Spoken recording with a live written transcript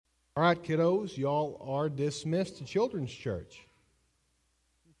All right, kiddos, y'all are dismissed to Children's Church.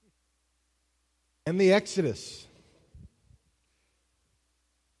 And the Exodus.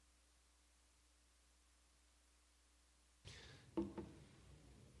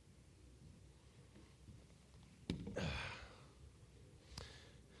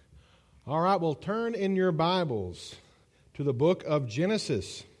 All right, well, turn in your Bibles to the book of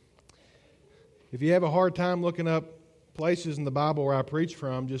Genesis. If you have a hard time looking up places in the Bible where I preach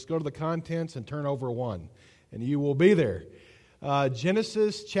from, just go to the contents and turn over one, and you will be there.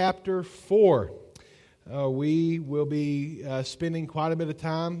 Genesis chapter 4. We will be spending quite a bit of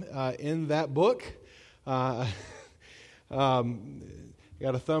time in that book. Got a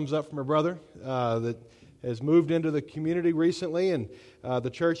thumbs up from my brother that has moved into the community recently, and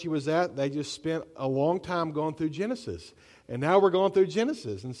the church he was at, they just spent a long time going through Genesis. And now we're going through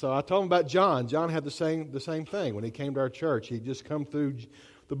Genesis. And so I told him about John. John had the same thing when he came to our church. He'd just come through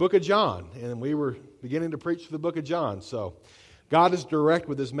the book of John, and we were beginning to preach the book of John. So God is direct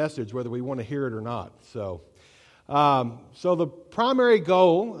with His message, whether we want to hear it or not. So the primary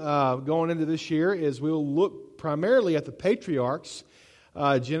goal going into this year is we'll look primarily at the patriarchs,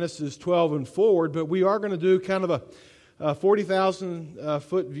 Genesis 12 and forward, but we are going to do kind of a 40,000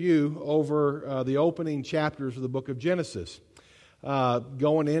 foot view over the opening chapters of the book of Genesis,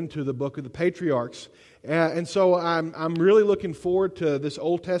 going into the book of the patriarchs. And so I'm really looking forward to this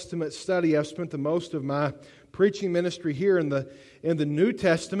Old Testament study. I've spent the most of my preaching ministry here in the New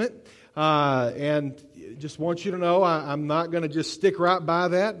Testament, and just want you to know I'm not going to just stick right by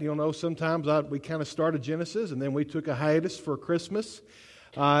that. You'll know sometimes we kind of started Genesis and then we took a hiatus for Christmas,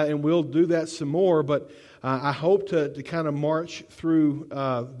 and we'll do that some more, but I hope to kind of march through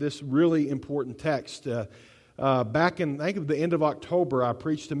this really important text. Back in, I think, at the end of October, I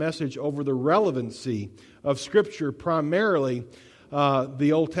preached a message over the relevancy of Scripture, primarily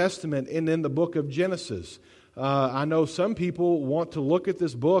the Old Testament and in the book of Genesis. I know some people want to look at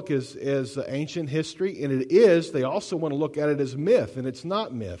this book as ancient history, and it is. They also want to look at it as myth, and it's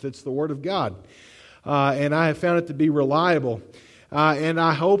not myth. It's the Word of God. And I have found it to be reliable. And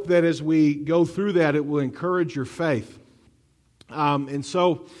I hope that as we go through that, it will encourage your faith. And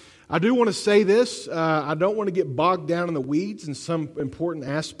so I do want to say this. I don't want to get bogged down in the weeds in some important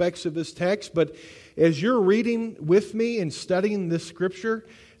aspects of this text, but as you're reading with me and studying this Scripture,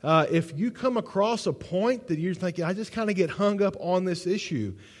 if you come across a point that you're thinking, I just kind of get hung up on this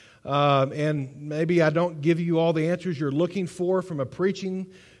issue, and maybe I don't give you all the answers you're looking for from a preaching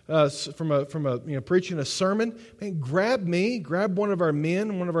preaching a sermon, man, grab one of our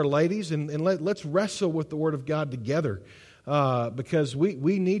men, one of our ladies, and let's wrestle with the Word of God together, because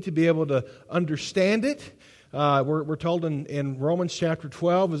we need to be able to understand it. We're told in Romans chapter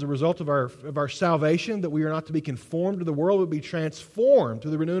 12, as a result of our salvation, that we are not to be conformed to the world, but be transformed to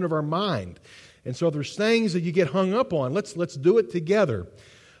the renewing of our mind. And so if there's things that you get hung up on, let's do it together.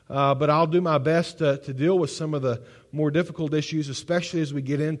 But I'll do my best to deal with some of the more difficult issues, especially as we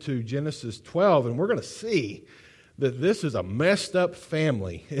get into Genesis 12. And we're going to see that this is a messed up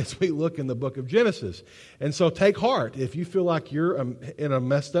family as we look in the book of Genesis. And so take heart if you feel like you're in a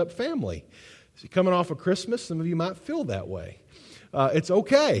messed up family. So coming off of Christmas, some of you might feel that way. It's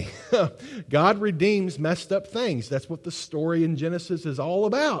okay. God redeems messed up things. That's what the story in Genesis is all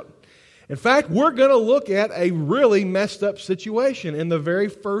about. In fact, we're going to look at a really messed up situation in the very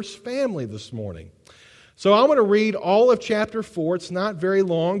first family this morning. So I'm going to read all of chapter 4. It's not very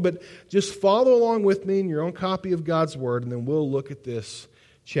long, but just follow along with me in your own copy of God's Word, and then we'll look at this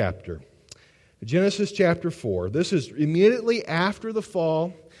chapter. Genesis chapter 4. This is immediately after the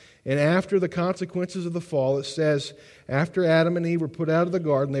fall and after the consequences of the fall. It says, after Adam and Eve were put out of the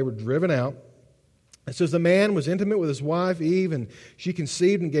garden, they were driven out. It says, the man was intimate with his wife Eve, and she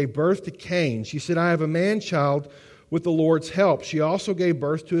conceived and gave birth to Cain. She said, I have a man-child with the Lord's help. She also gave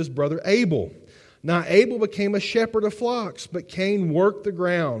birth to his brother Abel. Now Abel became a shepherd of flocks, but Cain worked the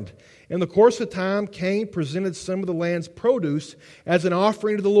ground. In the course of time, Cain presented some of the land's produce as an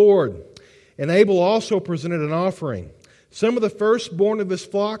offering to the Lord. And Abel also presented an offering, some of the firstborn of his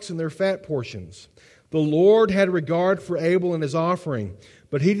flocks and their fat portions. The Lord had regard for Abel and his offering,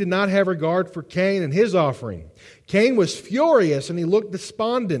 but He did not have regard for Cain and his offering. Cain was furious and he looked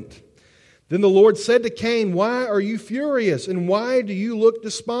despondent. Then the Lord said to Cain, why are you furious and why do you look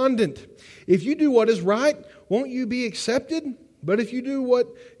despondent? If you do what is right, won't you be accepted? But if you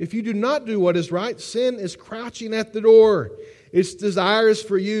do not do what is right, sin is crouching at the door. Its desire is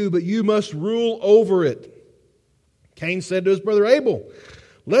for you, but you must rule over it. Cain said to his brother Abel,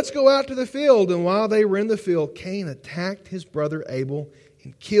 let's go out to the field. And while they were in the field, Cain attacked his brother Abel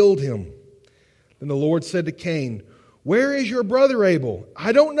and killed him. Then the Lord said to Cain, Where is your brother Abel?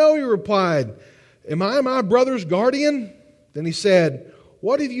 I don't know, he replied. Am I my brother's guardian? Then he said,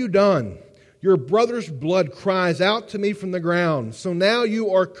 what have you done? Your brother's blood cries out to me from the ground. So now you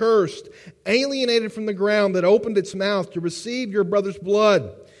are cursed, alienated from the ground that opened its mouth to receive your brother's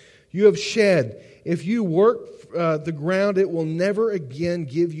blood. You have shed. If you work the ground, it will never again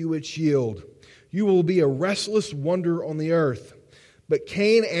give you its yield. You will be a restless wonder on the earth. But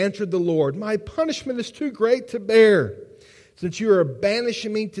Cain answered the Lord, my punishment is too great to bear, since you are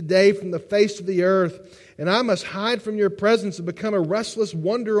banishing me today from the face of the earth, and I must hide from your presence and become a restless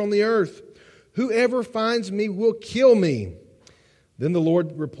wonder on the earth. Whoever finds me will kill me. Then the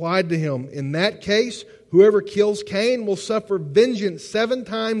Lord replied to him, in that case, whoever kills Cain will suffer vengeance 7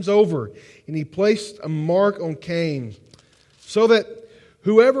 times over. And he placed a mark on Cain, so that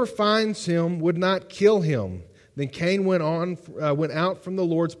whoever finds him would not kill him. Then Cain went out from the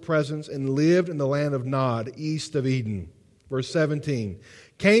Lord's presence and lived in the land of Nod, east of Eden. Verse 17.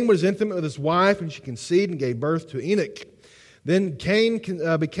 Cain was intimate with his wife, and she conceived and gave birth to Enoch. Then Cain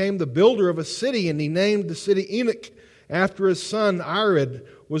became the builder of a city, and he named the city Enoch after his son Irad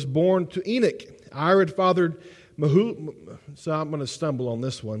was born to Enoch. Irad fathered so I'm going to stumble on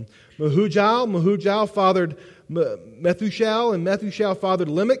this one. Mahujal fathered Methushal, and Methushal fathered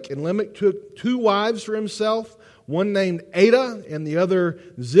Lamech, and Lamech took 2 wives for himself, one named Ada and the other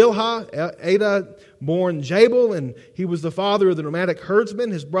Zilha. Ada born Jabal, and he was the father of the nomadic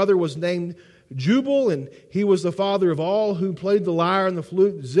herdsmen. His brother was named Jubal, and he was the father of all who played the lyre and the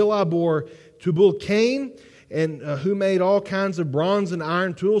flute. Zillah bore Tubal-Cain, and who made all kinds of bronze and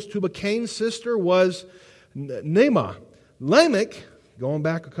iron tools. Tubal-Cain's sister was Naamah. Lamech, going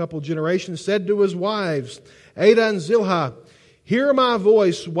back a couple generations, said to his wives, Ada and Zilha, hear my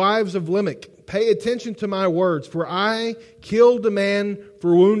voice, wives of Lamech. Pay attention to my words, for I killed a man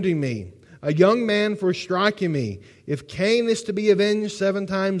for wounding me, a young man for striking me. If Cain is to be avenged 7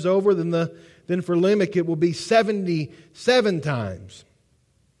 times over, then for Lamech it will be 77 times.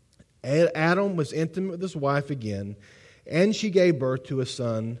 Adam was intimate with his wife again, and she gave birth to a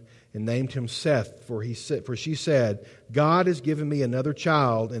son and named him Seth, for she said, God has given me another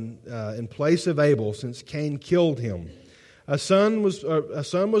child in place of Abel, since Cain killed him. A son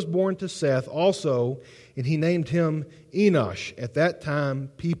was born to Seth also, and he named him Enosh. At that time,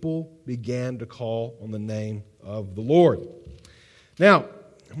 people began to call on the name of the Lord. Now,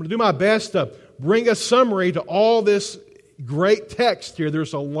 I'm going to do my best to bring a summary to all this great text here.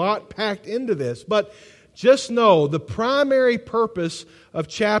 There's a lot packed into this, but just know the primary purpose of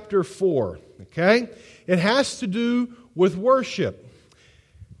chapter 4, okay? It has to do with worship,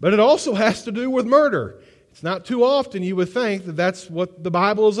 but it also has to do with murder. It's not too often you would think that that's what the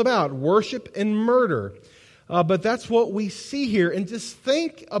Bible is about, worship and murder. But that's what we see here. And just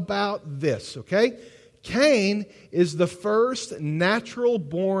think about this, okay? Cain is the first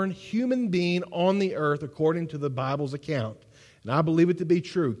natural-born human being on the earth according to the Bible's account. And I believe it to be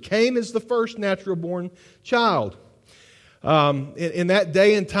true. Cain is the first natural-born child. In that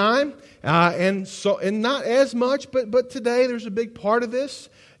day and time, and not as much, but today there's a big part of this.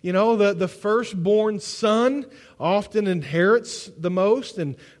 You know, the firstborn son often inherits the most,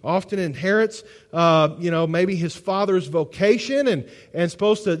 and often inherits, maybe his father's vocation, and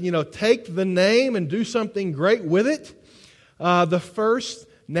supposed to, take the name and do something great with it. The first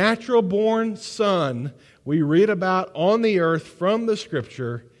natural-born son we read about on the earth from the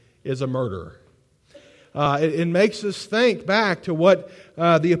Scripture is a murderer. It makes us think back to what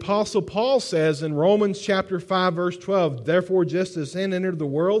the Apostle Paul says in Romans chapter 5, verse 12. Therefore, just as sin entered the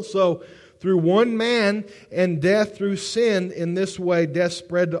world, so through one man and death through sin, in this way death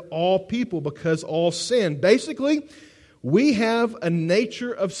spread to all people because all sinned. Basically, we have a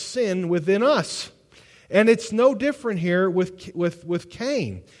nature of sin within us. And it's no different here with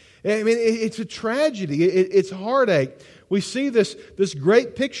Cain. I mean, it's a tragedy. It's heartache. We see this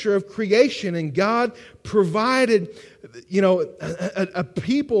great picture of creation, and God provided, a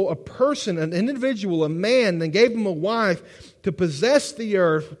people, a person, an individual, a man, and gave him a wife to possess the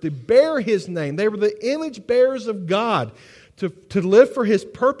earth, to bear His name. They were the image bearers of God, to live for His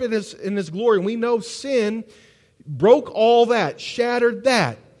purpose and His glory. And we know sin broke all that, shattered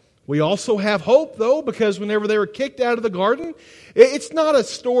that. We also have hope, though, because whenever they were kicked out of the garden, it's not a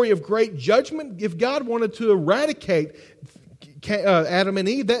story of great judgment. If God wanted to eradicate Adam and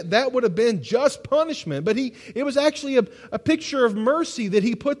Eve, that would have been just punishment. But it was actually a picture of mercy that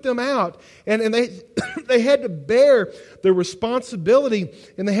He put them out. And they, they had to bear the responsibility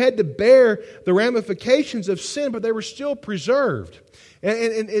and they had to bear the ramifications of sin, but they were still preserved.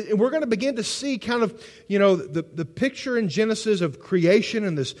 And we're going to begin to see kind of, the picture in Genesis of creation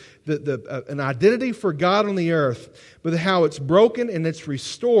and an identity for God on the earth, but how it's broken and it's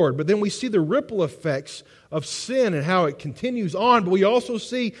restored. But then we see the ripple effects of sin and how it continues on. But we also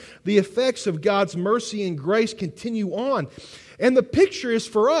see the effects of God's mercy and grace continue on. And the picture is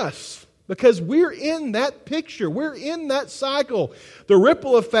for us, because we're in that picture. We're in that cycle. The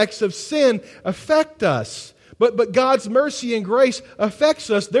ripple effects of sin affect us. But God's mercy and grace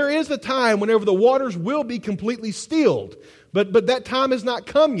affects us. There is a time whenever the waters will be completely stilled. But that time has not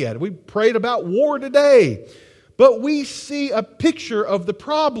come yet. We prayed about war today. But we see a picture of the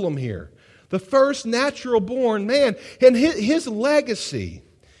problem here. The first natural born man. And his legacy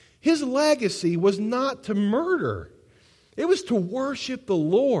was not to murder. It was to worship the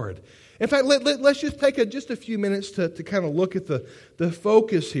Lord. In fact, let's just take just a few minutes to kind of look at the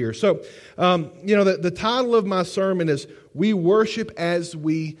focus here. So, the title of my sermon is "We Worship as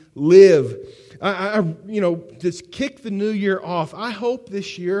We Live." Just kick the new year off. I hope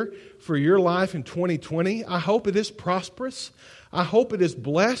this year for your life in 2020, I hope it is prosperous. I hope it is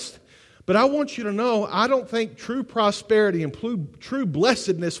blessed. But I want you to know, I don't think true prosperity and true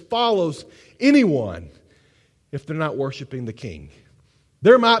blessedness follows anyone if they're not worshiping the King.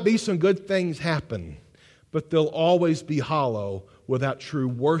 There might be some good things happen, but they'll always be hollow without true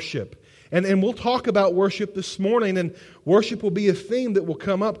worship. And we'll talk about worship this morning, and worship will be a theme that will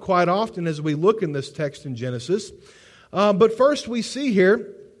come up quite often as we look in this text in Genesis. But first we see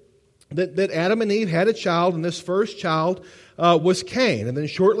here that Adam and Eve had a child, and this first child was Cain. And then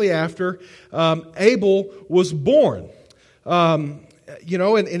shortly after, Abel was born. And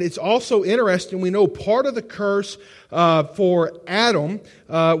it's also interesting. We know part of the curse for Adam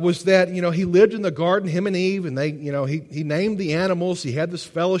was that he lived in the garden, him and Eve, and they he named the animals. He had this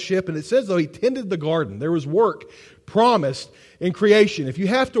fellowship, and it says though he tended the garden. There was work promised in creation. If you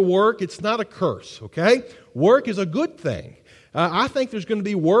have to work, it's not a curse. Okay, work is a good thing. I think there's going to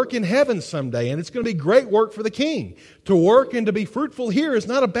be work in heaven someday, and it's going to be great work for the King. To work and to be fruitful here is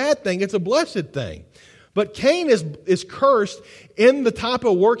not a bad thing; it's a blessed thing. But Cain is cursed in the type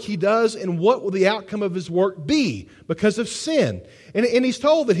of work he does, and what will the outcome of his work be because of sin. And he's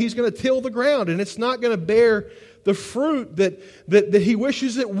told that he's going to till the ground, and it's not going to bear the fruit that he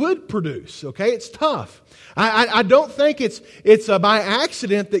wishes it would produce. Okay, it's tough. I don't think it's by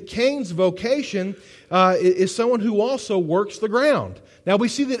accident that Cain's vocation is someone who also works the ground. Now we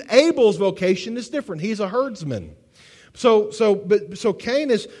see that Abel's vocation is different. He's a herdsman. So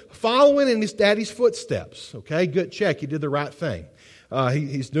Cain is following in his daddy's footsteps. Okay, good check. He did the right thing.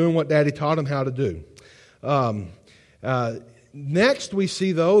 He's doing what daddy taught him how to do. Next, we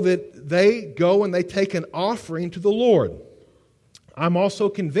see, though, that they go and they take an offering to the Lord. I'm also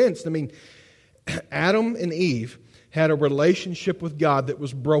convinced, Adam and Eve had a relationship with God that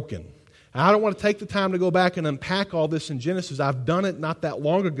was broken. I don't want to take the time to go back and unpack all this in Genesis. I've done it not that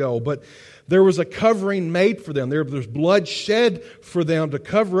long ago, but there was a covering made for them. There's blood shed for them to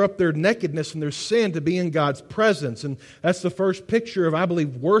cover up their nakedness and their sin to be in God's presence. And that's the first picture of, I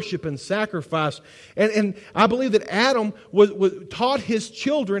believe, worship and sacrifice. And I believe that Adam was taught his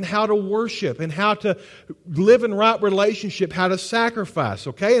children how to worship and how to live in right relationship, how to sacrifice.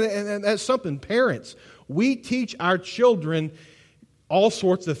 Okay, and that's something, parents, we teach our children all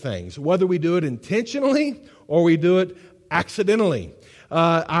sorts of things, whether we do it intentionally or we do it accidentally.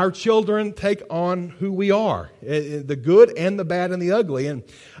 Our children take on who we are, the good and the bad and the ugly. And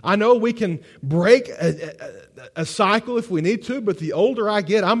I know we can break a cycle if we need to, but the older I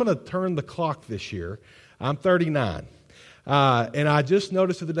get, I'm going to turn the clock this year. I'm 39. And I just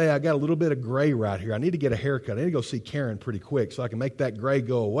noticed the other day I got a little bit of gray right here. I need to get a haircut. I need to go see Karen pretty quick so I can make that gray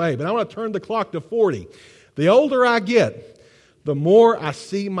go away. But I want to turn the clock to 40. The older I get, the more I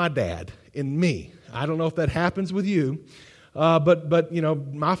see my dad in me. I don't know if that happens with you, but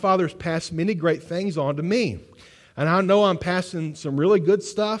my father's passed many great things on to me. And I know I'm passing some really good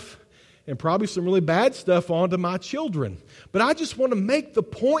stuff and probably some really bad stuff on to my children. But I just want to make the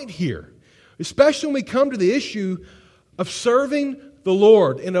point here, especially when we come to the issue of serving the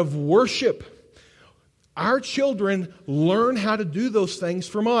Lord and of worship. Our children learn how to do those things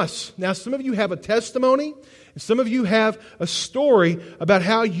from us. Now, some of you have a testimony, and some of you have a story about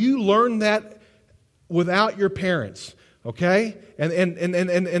how you learned that without your parents. Okay? And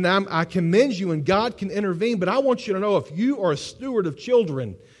I commend you, and God can intervene, but I want you to know, if you are a steward of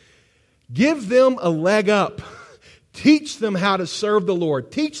children, give them a leg up. Teach them how to serve the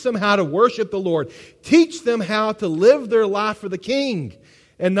Lord. Teach them how to worship the Lord. Teach them how to live their life for the King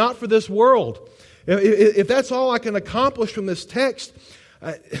and not for this world. If that's all I can accomplish from this text,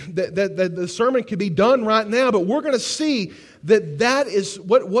 that the sermon could be done right now, but we're going to see that is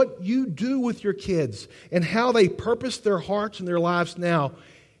what you do with your kids and how they purpose their hearts and their lives now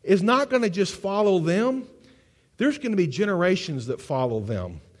is not going to just follow them. There's going to be generations that follow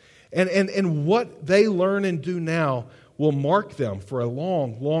them. And what they learn and do now will mark them for a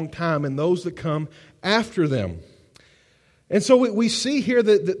long, long time and those that come after them. And so we see here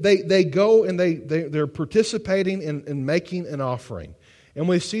that they go and they're participating in making an offering. And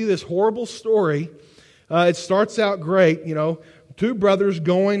we see this horrible story. It starts out great, two brothers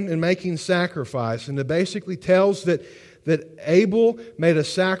going and making sacrifice. And it basically tells that Abel made a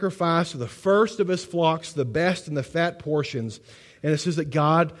sacrifice of the first of his flocks, the best and the fat portions. And it says that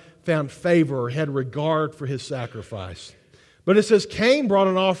God found favor or had regard for his sacrifice. But it says Cain brought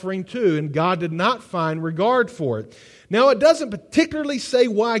an offering too, and God did not find regard for it. Now, it doesn't particularly say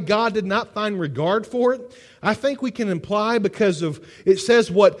why God did not find regard for it. I think we can imply because of, it says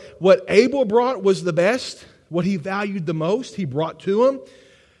what Abel brought was the best, what he valued the most, he brought to him.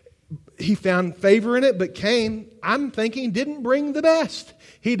 He found favor in it, but Cain, I'm thinking, didn't bring the best.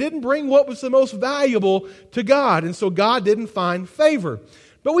 He didn't bring what was the most valuable to God, and so God didn't find favor.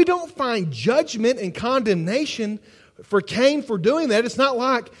 But we don't find judgment and condemnation for Cain for doing that. It's not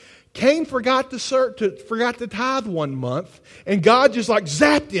like Cain forgot to tithe one month, and God just like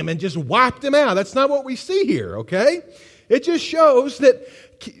zapped him and just wiped him out. That's not what we see here, okay? It just shows that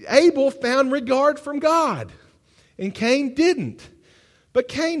Abel found regard from God, and Cain didn't. But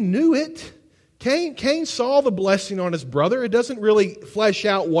Cain knew it. Cain saw the blessing on his brother. It doesn't really flesh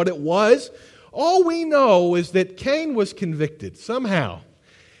out what it was. All we know is that Cain was convicted somehow.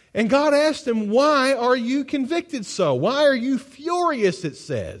 And God asked him, why are you convicted so? Why are you furious, it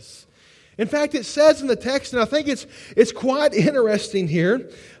says. In fact, it says in the text, and I think it's quite interesting here,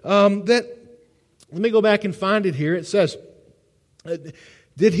 that, let me go back and find it here. It says,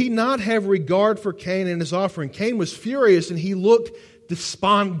 did he not have regard for Cain and his offering? Cain was furious and he looked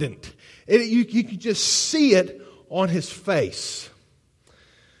despondent. You could just see it on his face.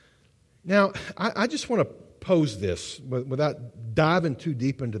 Now, I just want to pose this without diving too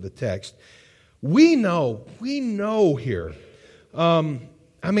deep into the text. We know here.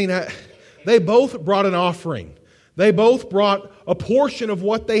 They both brought an offering. They both brought a portion of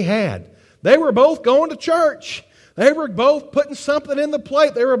what they had. They were both going to church. They were both putting something in the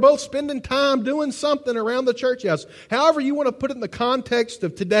plate. They were both spending time doing something around the church house. However you want to put it in the context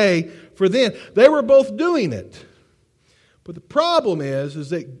of today for then, they were both doing it. But the problem is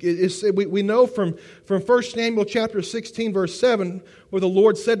that we know from 1 Samuel chapter 16, verse 7, where the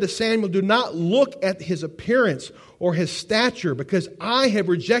Lord said to Samuel, do not look at his appearance or his stature, because I have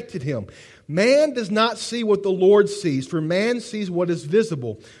rejected him. Man does not see what the Lord sees, for man sees what is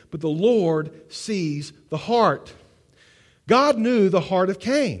visible, but the Lord sees the heart. God knew the heart of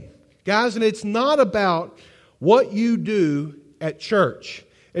Cain. Guys, and it's not about what you do at church.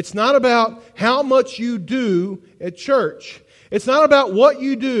 It's not about how much you do at church. It's not about what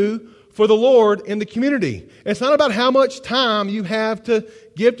you do for the Lord in the community. It's not about how much time you have to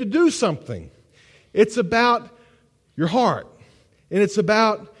give to do something. It's about your heart. And it's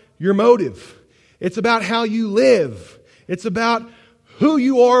about your motive. It's about how you live. It's about who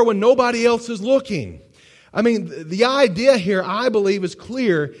you are when nobody else is looking. I mean, the idea here, I believe, is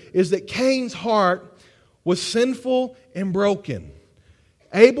clear, is that Cain's heart was sinful and broken.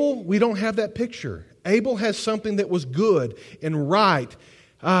 Abel, we don't have that picture. Abel has something that was good and right.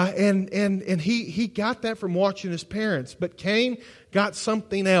 And he got that from watching his parents. But Cain got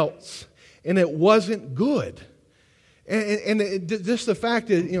something else. And it wasn't good. And just the fact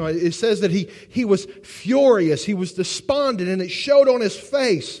that, it says that he was furious. He was despondent. And it showed on his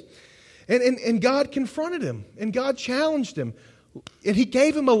face. And God confronted him. And God challenged him. And He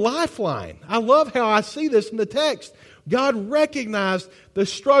gave him a lifeline. I love how I see this in the text. God recognized the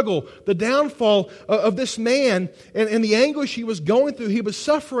struggle, the downfall of this man and the anguish he was going through, he was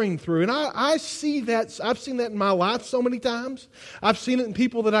suffering through. And I see that. I've seen that in my life so many times. I've seen it in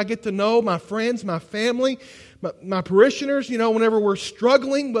people that I get to know, my friends, my family, my parishioners, whenever we're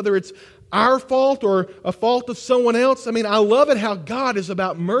struggling, whether it's our fault or a fault of someone else. I mean, I love it how God is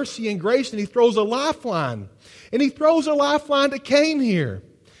about mercy and grace, and He throws a lifeline. And He throws a lifeline to Cain here.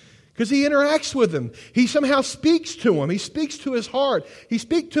 Because he interacts with him. He somehow speaks to him. He speaks to his heart. He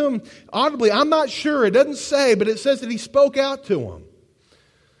speaks to him audibly. I'm not sure. It doesn't say, but it says that he spoke out to him.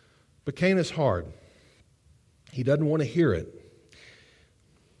 But Cain is hard. He doesn't want to hear it.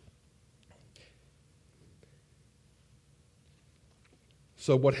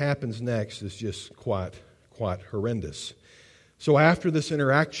 So what happens next is just quite horrendous. So after this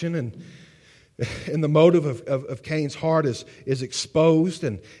interaction, and and the motive of Cain's heart is exposed,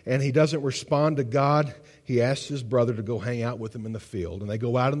 and he doesn't respond to God, he asks his brother to go hang out with him in the field. And they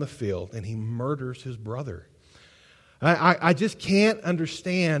go out in the field, and he murders his brother. I just can't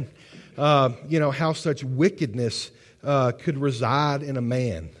understand, how such wickedness could reside in a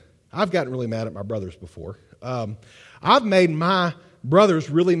man. I've gotten really mad at my brothers before. I've made my brothers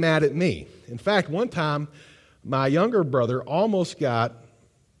really mad at me. In fact, one time, my younger brother almost got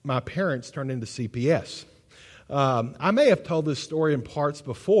my parents turned into CPS. I may have told this story in parts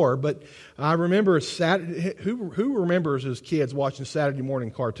before, but I remember who remembers as kids watching Saturday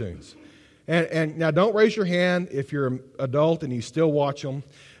morning cartoons? And now, don't raise your hand if you're an adult and you still watch them.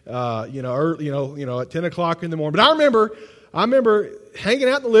 At 10 o'clock in the morning. But I remember hanging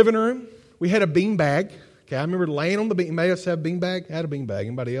out in the living room. We had a bean bag. Okay, I remember laying on the bean. Anybody else have a bean bag? I had a bean bag.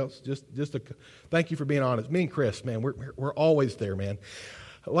 Anybody else? Thank you for being honest. Me and Chris, man, we're always there, man.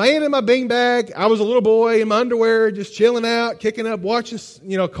 Laying in my bean bag, I was a little boy in my underwear, just chilling out, kicking up, watching,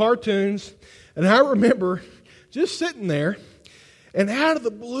 cartoons. And I remember just sitting there, and out of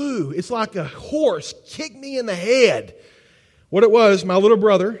the blue, it's like a horse kicked me in the head. What it was, my little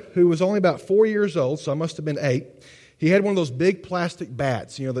brother, who was only about 4 years old, so I must have been 8, he had one of those big plastic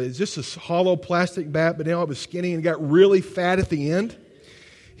bats. It's just a hollow plastic bat, but now it was skinny and got really fat at the end.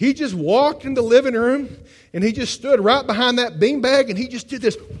 He just walked in the living room, and he just stood right behind that beanbag, and he just did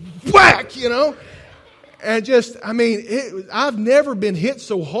this whack, And I've never been hit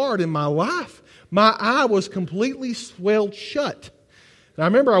so hard in my life. My eye was completely swelled shut. And I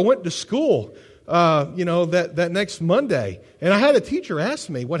remember I went to school, that next Monday, and I had a teacher ask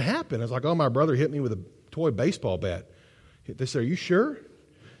me what happened. I was like, my brother hit me with a toy baseball bat. They said, are you sure?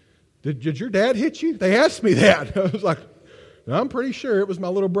 Did your dad hit you? They asked me that. I was like, I'm pretty sure it was my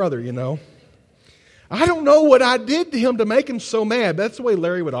little brother, I don't know what I did to him to make him so mad. That's the way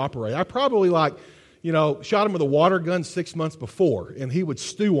Larry would operate. I probably shot him with a water gun 6 months before, and he would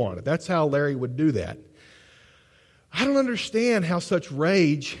stew on it. That's how Larry would do that. I don't understand how such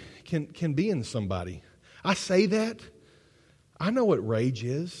rage can be in somebody. I say that. I know what rage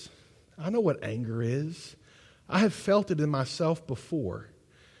is. I know what anger is. I have felt it in myself before.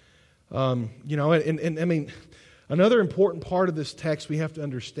 Another important part of this text we have to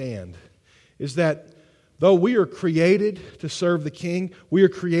understand is that though we are created to serve the King, we are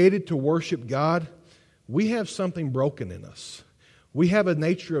created to worship God, we have something broken in us. We have a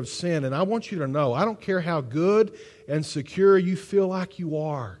nature of sin, and I want you to know, I don't care how good and secure you feel like you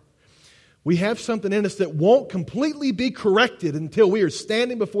are. We have something in us that won't completely be corrected until we are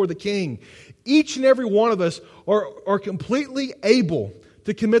standing before the King. Each and every one of us are completely able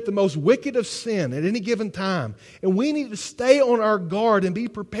to commit the most wicked of sin at any given time. And we need to stay on our guard and be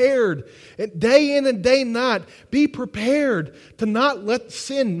prepared. And day in and day night, be prepared to not let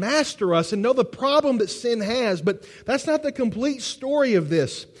sin master us and know the problem that sin has. But that's not the complete story of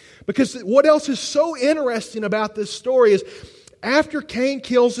this. Because what else is so interesting about this story is after Cain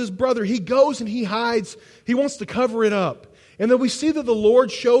kills his brother, he goes and he hides. He wants to cover it up. And then we see that the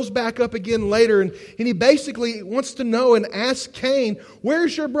Lord shows back up again later, and he basically wants to know and ask Cain,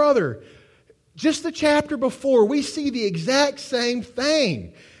 where's your brother? Just the chapter before, we see the exact same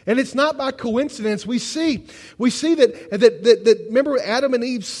thing. And it's not by coincidence. We see that remember Adam and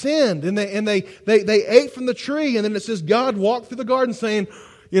Eve sinned, and they ate from the tree, and then it says God walked through the garden saying,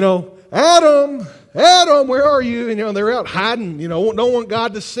 Adam, where are you? And, they're out hiding, don't want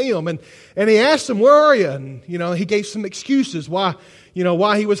God to see them. And he asked them, where are you? And, he gave some excuses why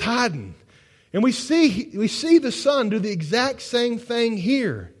he was hiding. And we see the Son do the exact same thing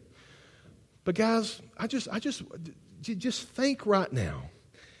here. But guys, I just think right now.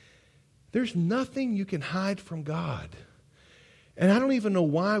 There's nothing you can hide from God. And I don't even know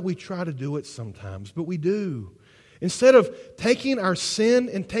why we try to do it sometimes, but we do. Instead of taking our sin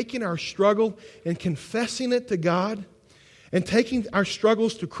and taking our struggle and confessing it to God and taking our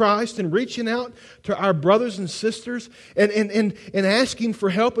struggles to Christ and reaching out to our brothers and sisters and asking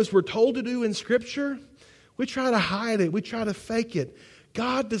for help as we're told to do in Scripture, we try to hide it. We try to fake it.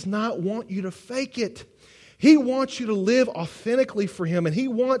 God does not want you to fake it. He wants you to live authentically for Him, and He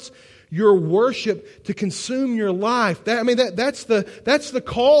wants your worship to consume your life. That's the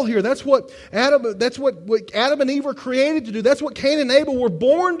call here. That's what Adam and Eve were created to do. That's what Cain and Abel were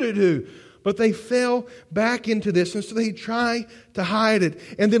born to do. But they fell back into this, and so they try to hide it.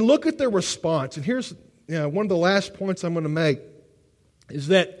 And then look at their response. And here's one of the last points I'm going to make is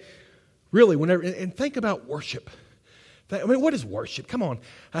that really, and think about worship. What is worship? Come on.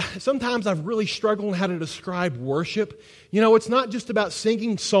 Sometimes I've really struggled on how to describe worship. It's not just about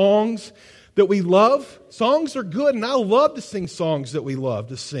singing songs that we love. Songs are good, and I love to sing songs that we love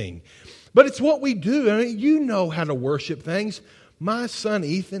to sing. But it's what we do. I mean, you know how to worship things. My son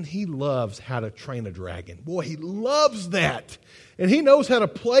Ethan, he loves how to train a dragon. Boy, he loves that. And he knows how to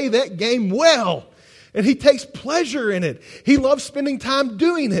play that game well. And he takes pleasure in it. He loves spending time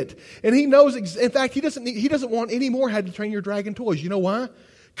doing it. And he knows, in fact, he doesn't want any more How to Train Your Dragon toys. You know why?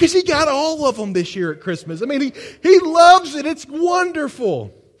 Because he got all of them this year at Christmas. I mean, he loves it. It's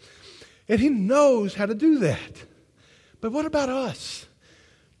wonderful. And he knows how to do that. But what about us?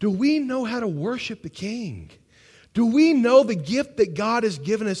 Do we know how to worship the King? Do we know the gift that God has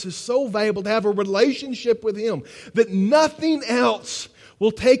given us is so valuable to have a relationship with Him that nothing else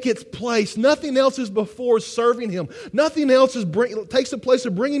will take its place? Nothing else is before serving Him. Nothing else takes the place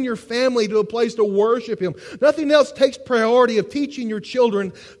of bringing your family to a place to worship Him. Nothing else takes priority of teaching your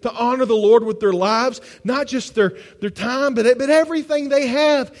children to honor the Lord with their lives. Not just their time, but everything they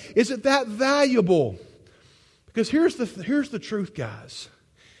have. Is it that valuable? Because here's the truth, guys.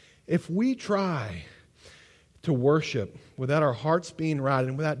 If we try to worship without our hearts being right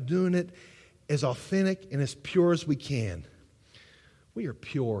and without doing it as authentic and as pure as we can, we are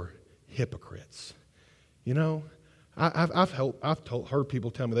pure hypocrites. You know, I've heard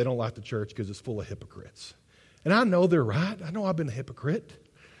people tell me they don't like the church because it's full of hypocrites. And I know they're right. I know I've been a hypocrite.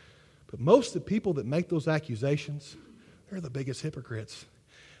 But most of the people that make those accusations, they're the biggest hypocrites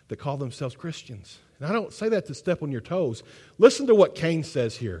that call themselves Christians. And I don't say that to step on your toes. Listen to what Cain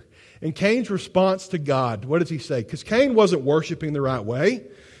says here. In Cain's response to God, what does he say? Because Cain wasn't worshiping the right way.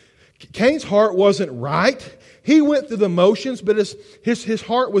 Cain's heart wasn't right. He went through the motions, but his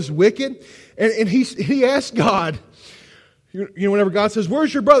heart was wicked. And he asked God, you know, whenever God says,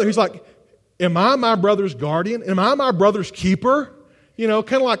 "Where's your brother?" He's like, "Am I my brother's guardian? Am I my brother's keeper?" You know,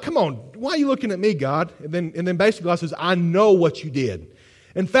 kind of like, "Come on, why are you looking at me, God?" And then basically God says, "I know what you did.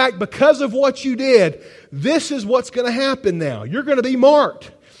 In fact, because of what you did, this is what's going to happen now. You're going to be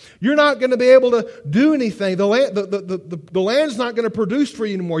marked. You're not going to be able to do anything. The land's not going to produce for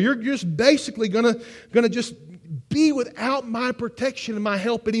you anymore. You're just basically going to just be without my protection and my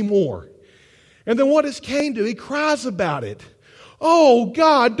help anymore." And then what does Cain do? He cries about it. "Oh,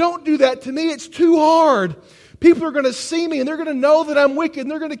 God, don't do that to me. It's too hard. People are going to see me and they're going to know that I'm wicked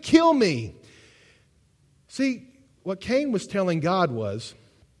and they're going to kill me." See, what Cain was telling God was,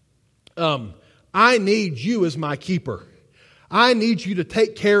 I need you as my keeper. I need you to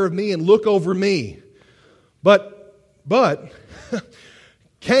take care of me and look over me. But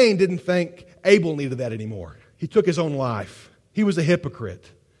Cain didn't think Abel needed that anymore. He took his own life. He was a hypocrite.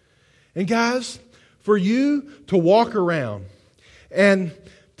 And guys, for you to walk around and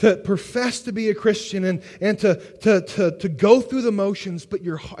to profess to be a Christian and to go through the motions, but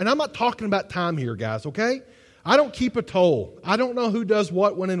and I'm not talking about time here, guys, okay? I don't keep a toll. I don't know who does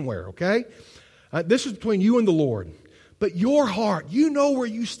what, when, and where, okay? This is between you and the Lord. But your heart, you know where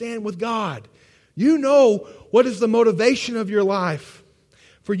you stand with God. You know what is the motivation of your life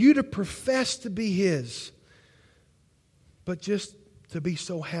for you to profess to be His, but just to be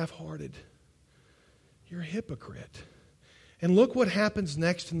so half-hearted. You're a hypocrite. And look what happens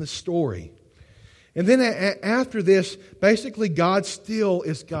next in the story. And then after this, basically God still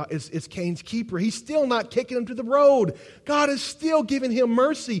is Cain's keeper. He's still not kicking him to the road. God is still giving him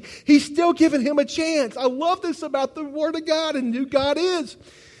mercy. He's still giving him a chance. I love this about the Word of God and who God is.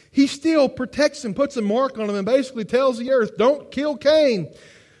 He still protects him, puts a mark on him, and basically tells the earth, "Don't kill Cain."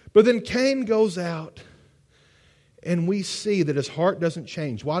 But then Cain goes out, and we see that his heart doesn't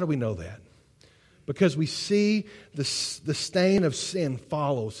change. Why do we know that? Because we see the stain of sin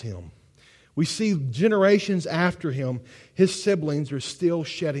follows him. We see generations after him, his siblings are still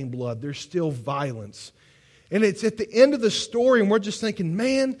shedding blood. There's still violence. And it's at the end of the story, and we're just thinking,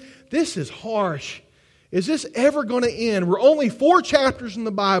 man, this is harsh. Is this ever going to end? We're only 4 chapters in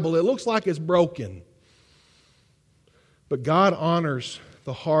the Bible. It looks like it's broken. But God honors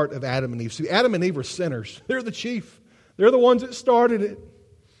the heart of Adam and Eve. See, Adam and Eve are sinners. They're the chief. They're the ones that started it.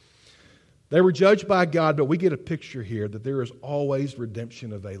 They were judged by God, but we get a picture here that there is always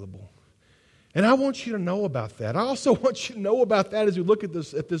redemption available. And I want you to know about that. I also want you to know about that as we look at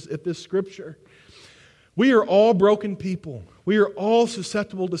this scripture. We are all broken people. We are all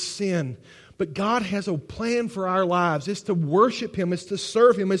susceptible to sin. But God has a plan for our lives. It's to worship Him. It's to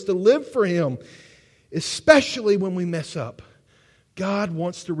serve Him. It's to live for Him. Especially when we mess up. God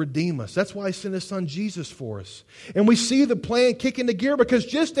wants to redeem us. That's why He sent His Son Jesus for us. And we see the plan kick into gear because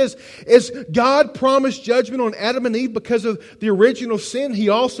just as God promised judgment on Adam and Eve because of the original sin, He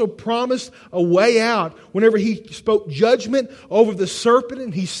also promised a way out whenever He spoke judgment over the serpent.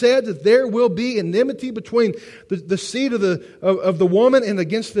 And He said that there will be enmity between the seed of the woman and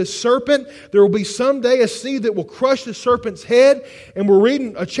against the serpent. There will be someday a seed that will crush the serpent's head. And we're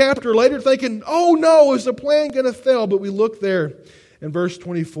reading a chapter later thinking, oh no, is the plan going to fail? But we look there in verse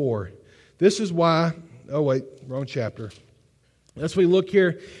 24. This is why, oh wait, wrong chapter. As we look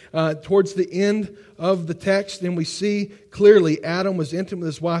here towards the end of the text, and we see clearly Adam was intimate with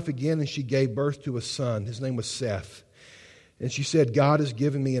his wife again, and she gave birth to a son. His name was Seth. And she said, God has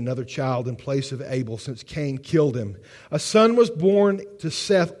given me another child in place of Abel, since Cain killed him. A son was born to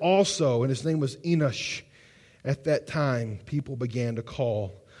Seth also, and his name was Enosh. At that time, people began to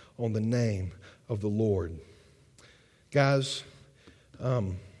call on the name of the Lord. Guys,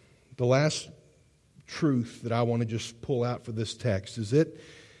 the last truth that I want to just pull out for this text is that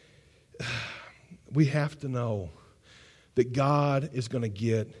we have to know that God is going to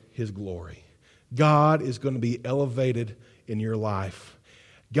get His glory. God is going to be elevated in your life.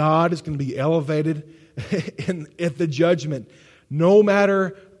 God is going to be elevated at the judgment. No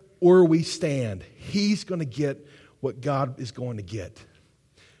matter where we stand, He's going to get what God is going to get.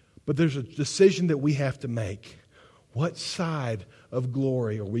 But there's a decision that we have to make. What side of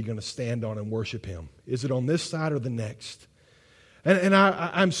glory are we going to stand on and worship Him? Is it on this side or the next? And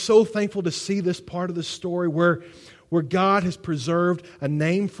I'm so thankful to see this part of the story where God has preserved a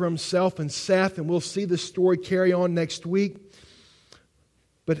name for Himself in Seth, and we'll see this story carry on next week.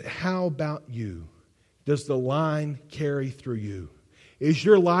 But how about you? Does the line carry through you? Is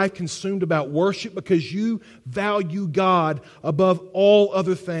your life consumed about worship because you value God above all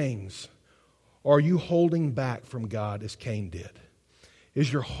other things? Or are you holding back from God as Cain did?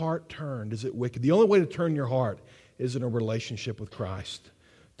 Is your heart turned? Is it wicked? The only way to turn your heart is in a relationship with Christ.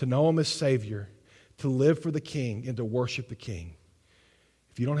 To know Him as Savior, to live for the King, and to worship the King.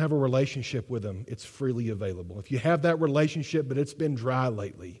 If you don't have a relationship with Him, it's freely available. If you have that relationship but it's been dry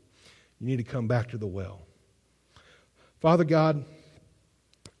lately, you need to come back to the well. Father God,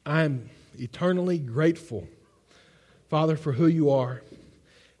 I am eternally grateful, Father, for who You are.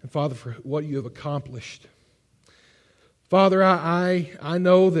 And Father, for what You have accomplished. Father, I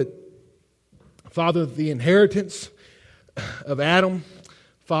know that, Father, the inheritance of Adam,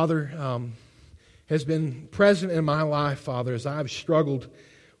 Father, has been present in my life, Father, as I've struggled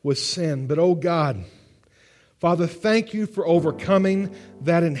with sin. But, oh God, Father, thank You for overcoming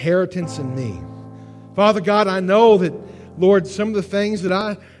that inheritance in me. Father God, I know that, Lord, some of the things that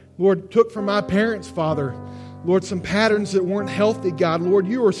I, Lord, took from my parents, Father, Lord, some patterns that weren't healthy, God. Lord,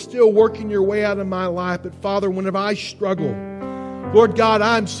 You are still working Your way out of my life. But Father, whenever I struggle, Lord God,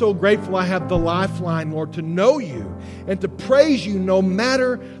 I'm so grateful I have the lifeline, Lord, to know You and to praise You no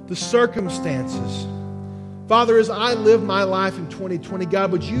matter the circumstances. Father, as I live my life in 2020,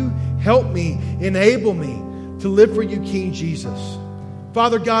 God, would You help me, enable me to live for You, King Jesus.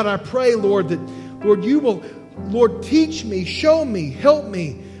 Father God, I pray, Lord, that, Lord, You will, Lord, teach me, show me, help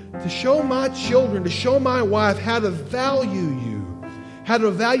me to show my children, to show my wife how to value You, how to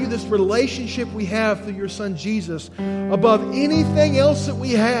value this relationship we have through Your Son Jesus above anything else that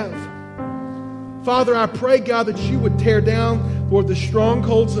we have. Father, I pray, God, that You would tear down, Lord, the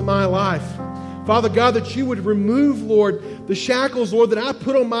strongholds of my life. Father God, that You would remove, Lord, the shackles, Lord, that I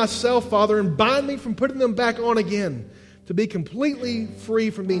put on myself, Father, and bind me from putting them back on again, to be completely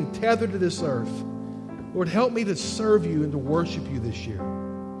free from being tethered to this earth. Lord, help me to serve You and to worship You this year.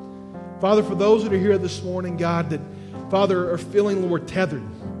 Father, for those that are here this morning, God, that, Father, are feeling, Lord, tethered,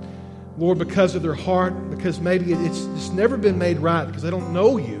 Lord, because of their heart, because maybe it's never been made right because they don't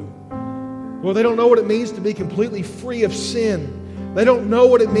know You. Lord, they don't know what it means to be completely free of sin. They don't know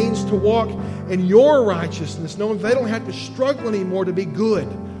what it means to walk in Your righteousness, knowing they don't have to struggle anymore to be good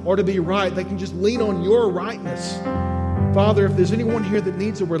or to be right. They can just lean on Your rightness. Father, if there's anyone here that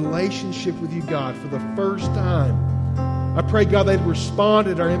needs a relationship with You, God, for the first time, I pray, God, they'd respond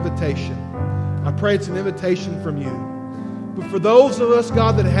at our invitation. I pray it's an invitation from You. But for those of us,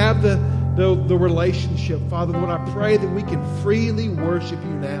 God, that have the relationship, Father, Lord, I pray that we can freely worship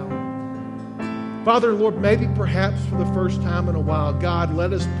You now. Father, Lord, maybe perhaps for the first time in a while, God,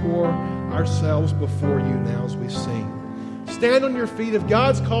 let us pour ourselves before You now as we sing. Stand on your feet. If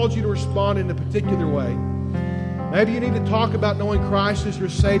God's called you to respond in a particular way, maybe you need to talk about knowing Christ as your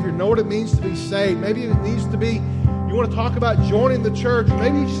Savior, know what it means to be saved. Maybe it needs to be, you want to talk about joining the church.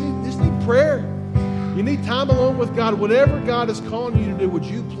 Maybe you just need prayer. You need time alone with God. Whatever God is calling you to do, would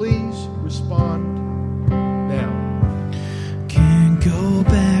you please respond now?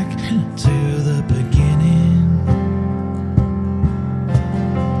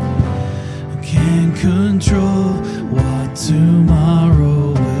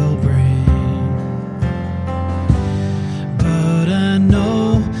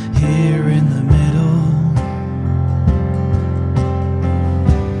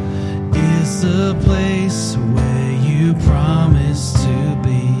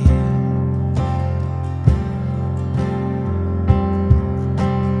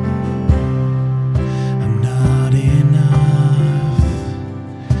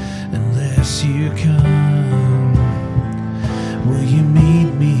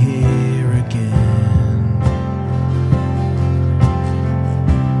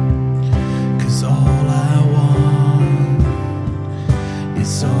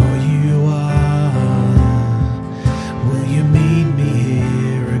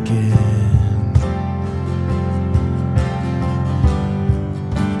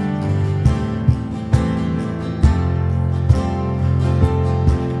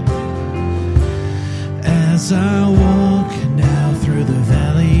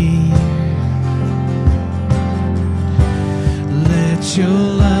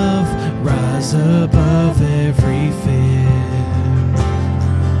 love rise above every fear,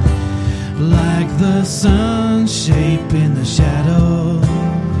 like the sun shaping the shadows.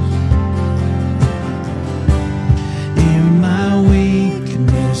 In my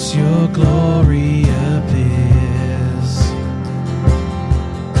weakness, your glory appears.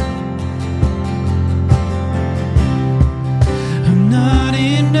 I'm not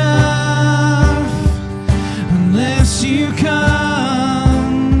enough unless you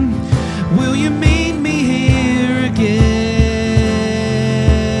come. Will you meet me here again?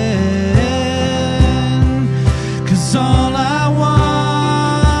 'Cause all I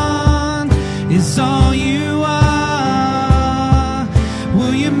want is all you are.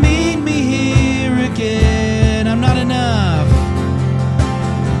 Will you meet me here again? I'm not enough.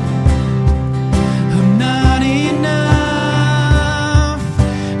 I'm not enough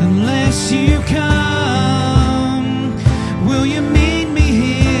unless you come. Will you meet me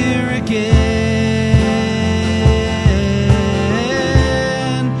here again?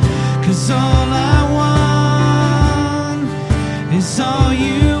 'Cause all I want is all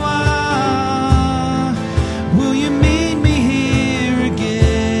you are. Will you meet me here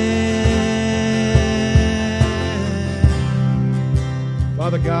again?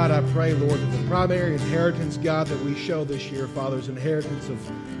 Father God, I pray, Lord, that the primary inheritance, God, that we show this year, Father, is inheritance of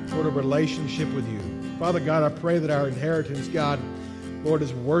sort of relationship with you. Father God, I pray that our inheritance, God, Lord,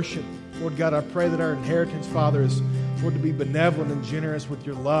 is worship. Lord God, I pray that our inheritance, Father, is, Lord, to be benevolent and generous with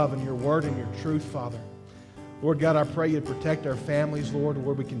your love and your word and your truth, Father. Lord God, I pray you'd protect our families, Lord,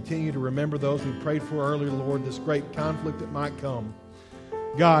 Lord, we continue to remember those we prayed for earlier, Lord, this great conflict that might come.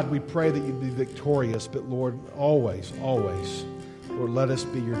 God, we pray that you'd be victorious, but Lord, always, always, Lord, let us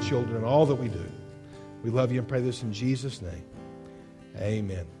be your children in all that we do. We love you and pray this in Jesus' name.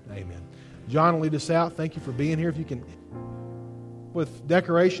 Amen. Amen. John will lead us out. Thank you for being here. If you can, with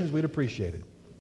decorations, we'd appreciate it.